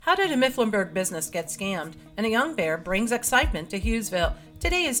How did a Mifflinburg business get scammed? And a young bear brings excitement to Hughesville.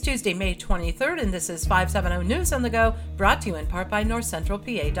 Today is Tuesday, May 23rd, and this is 570 News on the Go, brought to you in part by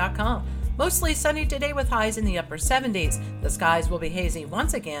NorthCentralPA.com. Mostly sunny today with highs in the upper 70s. The skies will be hazy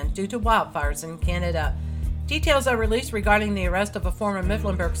once again due to wildfires in Canada. Details are released regarding the arrest of a former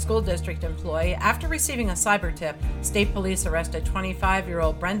Mifflinburg School District employee. After receiving a cyber tip, state police arrested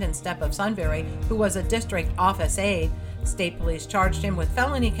 25-year-old Brendan Stepp of Sunbury, who was a district office aide. State police charged him with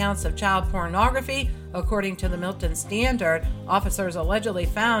felony counts of child pornography. According to the Milton Standard, officers allegedly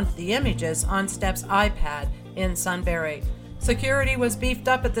found the images on Stepp's iPad in Sunbury. Security was beefed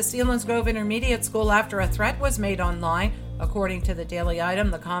up at the Selinsgrove Intermediate School after a threat was made online. According to the Daily Item,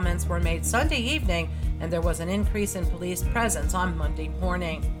 the comments were made Sunday evening, and there was an increase in police presence on Monday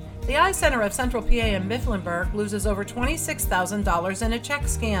morning. The Eye Center of Central PA in Mifflinburg loses over $26,000 in a check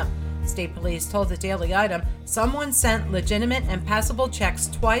scam. State police told the Daily Item someone sent legitimate and passable checks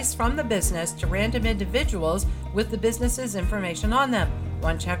twice from the business to random individuals with the business's information on them.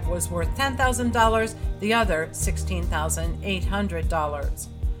 One check was worth $10,000, the other $16,800.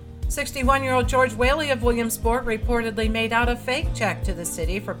 61-year-old George Whaley of Williamsport reportedly made out a fake check to the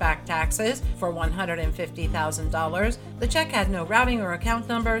city for back taxes for $150,000. The check had no routing or account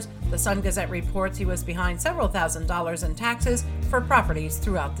numbers. The Sun Gazette reports he was behind several $1,000s in taxes for properties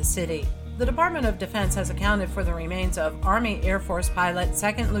throughout the city. The Department of Defense has accounted for the remains of Army Air Force pilot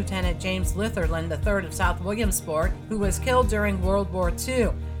 2nd Lieutenant James Litherland III of South Williamsport, who was killed during World War II.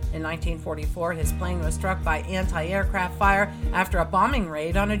 In 1944, his plane was struck by anti-aircraft fire after a bombing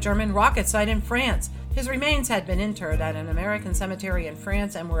raid on a German rocket site in France. His remains had been interred at an American cemetery in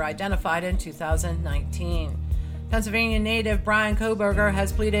France and were identified in 2019. Pennsylvania native Brian Koberger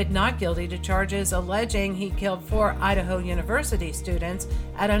has pleaded not guilty to charges alleging he killed 4 Idaho University students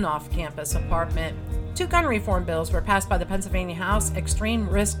at an off-campus apartment. 2 gun reform bills were passed by the Pennsylvania House. Extreme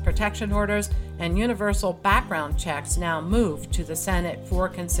risk protection orders and universal background checks now move to the Senate for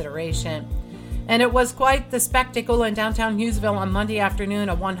consideration. And it was quite the spectacle in downtown Hughesville on Monday afternoon.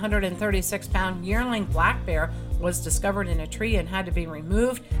 A 136-pound yearling black bear was discovered in a tree and had to be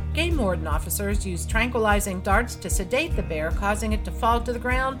removed. Game warden officers used tranquilizing darts to sedate the bear, causing it to fall to the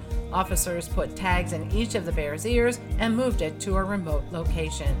ground. Officers put tags in each of the bear's ears and moved it to a remote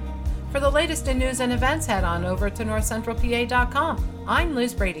location. For the latest in news and events, head on over to NorthCentralPA.com. I'm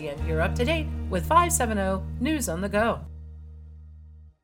Liz Brady, and you're up to date with 570 News on the Go.